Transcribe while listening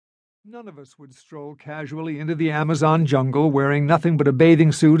None of us would stroll casually into the Amazon jungle wearing nothing but a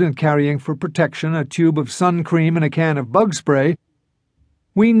bathing suit and carrying for protection a tube of sun cream and a can of bug spray.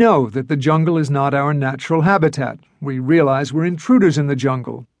 We know that the jungle is not our natural habitat. We realize we're intruders in the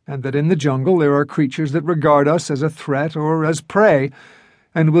jungle, and that in the jungle there are creatures that regard us as a threat or as prey,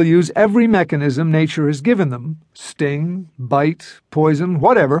 and will use every mechanism nature has given them, sting, bite, poison,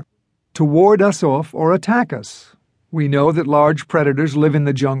 whatever, to ward us off or attack us. We know that large predators live in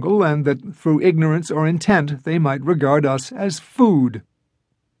the jungle and that through ignorance or intent they might regard us as food.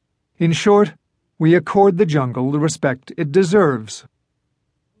 In short, we accord the jungle the respect it deserves.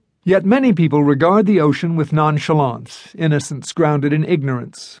 Yet many people regard the ocean with nonchalance, innocence grounded in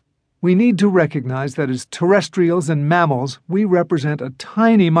ignorance. We need to recognize that as terrestrials and mammals, we represent a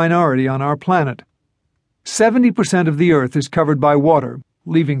tiny minority on our planet. 70% of the Earth is covered by water,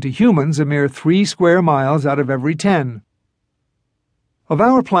 leaving to humans a mere 3 square miles out of every 10. Of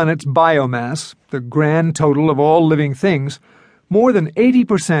our planet's biomass, the grand total of all living things, more than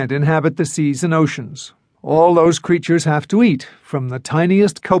 80% inhabit the seas and oceans. All those creatures have to eat, from the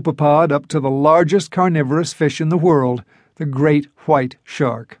tiniest copepod up to the largest carnivorous fish in the world, the great white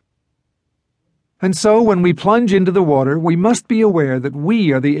shark. And so, when we plunge into the water, we must be aware that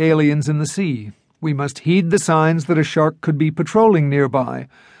we are the aliens in the sea. We must heed the signs that a shark could be patrolling nearby,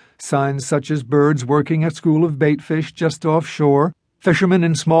 signs such as birds working a school of baitfish just offshore, fishermen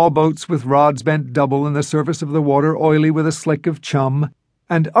in small boats with rods bent double and the surface of the water oily with a slick of chum,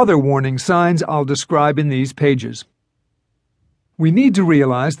 and other warning signs I'll describe in these pages. We need to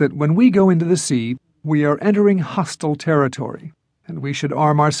realize that when we go into the sea, we are entering hostile territory, and we should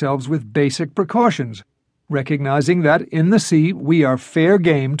arm ourselves with basic precautions, recognizing that in the sea we are fair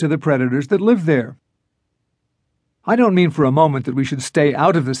game to the predators that live there. I don't mean for a moment that we should stay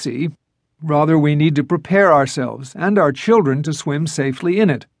out of the sea. Rather, we need to prepare ourselves and our children to swim safely in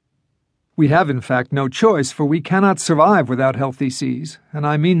it. We have, in fact, no choice, for we cannot survive without healthy seas, and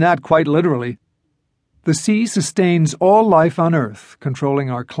I mean that quite literally. The sea sustains all life on Earth, controlling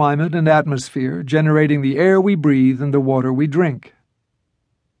our climate and atmosphere, generating the air we breathe and the water we drink.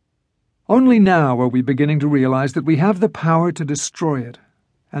 Only now are we beginning to realize that we have the power to destroy it,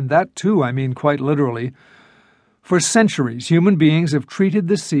 and that, too, I mean quite literally. For centuries, human beings have treated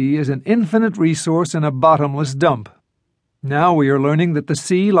the sea as an infinite resource and a bottomless dump. Now we are learning that the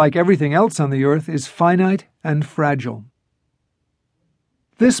sea, like everything else on the earth, is finite and fragile.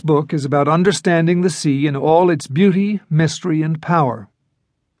 This book is about understanding the sea in all its beauty, mystery, and power.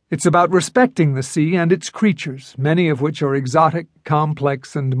 It's about respecting the sea and its creatures, many of which are exotic,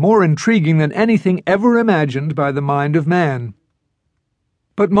 complex, and more intriguing than anything ever imagined by the mind of man.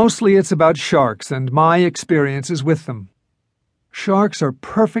 But mostly it's about sharks and my experiences with them. Sharks are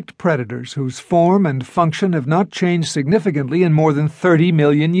perfect predators whose form and function have not changed significantly in more than 30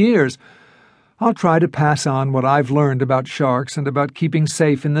 million years. I'll try to pass on what I've learned about sharks and about keeping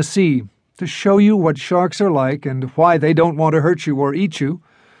safe in the sea, to show you what sharks are like and why they don't want to hurt you or eat you,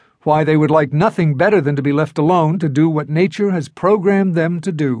 why they would like nothing better than to be left alone to do what nature has programmed them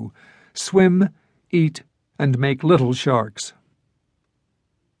to do: swim, eat, and make little sharks.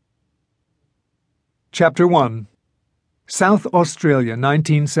 Chapter 1. South Australia,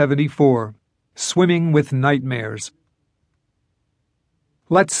 1974. Swimming with Nightmares.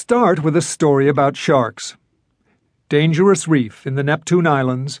 Let's start with a story about sharks. Dangerous Reef in the Neptune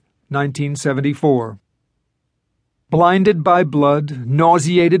Islands, 1974. Blinded by blood,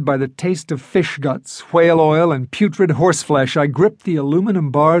 nauseated by the taste of fish guts, whale oil, and putrid horseflesh, I gripped the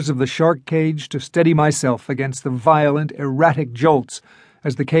aluminum bars of the shark cage to steady myself against the violent, erratic jolts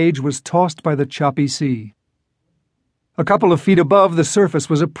as the cage was tossed by the choppy sea. A couple of feet above the surface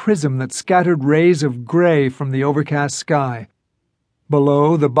was a prism that scattered rays of gray from the overcast sky.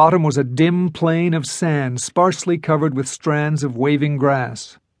 Below, the bottom was a dim plain of sand sparsely covered with strands of waving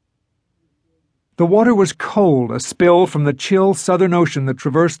grass. The water was cold, a spill from the chill southern ocean that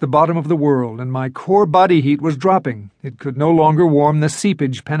traversed the bottom of the world, and my core body heat was dropping. It could no longer warm the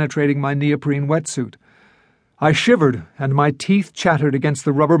seepage penetrating my neoprene wetsuit. I shivered, and my teeth chattered against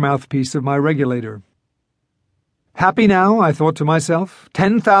the rubber mouthpiece of my regulator. Happy now, I thought to myself.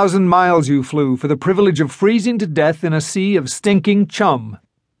 10,000 miles you flew for the privilege of freezing to death in a sea of stinking chum.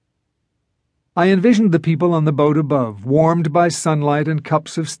 I envisioned the people on the boat above, warmed by sunlight and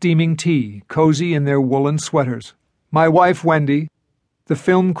cups of steaming tea, cozy in their woolen sweaters. My wife, Wendy, the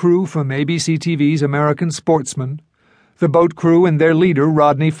film crew from ABC TV's American Sportsman, the boat crew and their leader,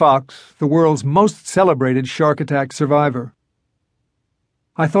 Rodney Fox, the world's most celebrated shark attack survivor.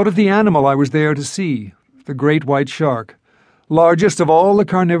 I thought of the animal I was there to see, the great white shark, largest of all the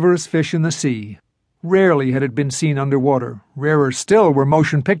carnivorous fish in the sea, Rarely had it been seen underwater. Rarer still were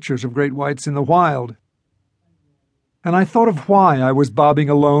motion pictures of great whites in the wild. And I thought of why I was bobbing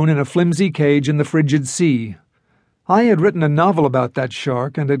alone in a flimsy cage in the frigid sea. I had written a novel about that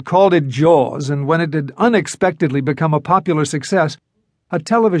shark and had called it Jaws, and when it had unexpectedly become a popular success, a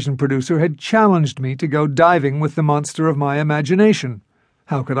television producer had challenged me to go diving with the monster of my imagination.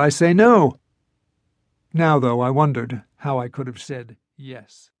 How could I say no? Now, though, I wondered how I could have said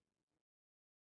yes.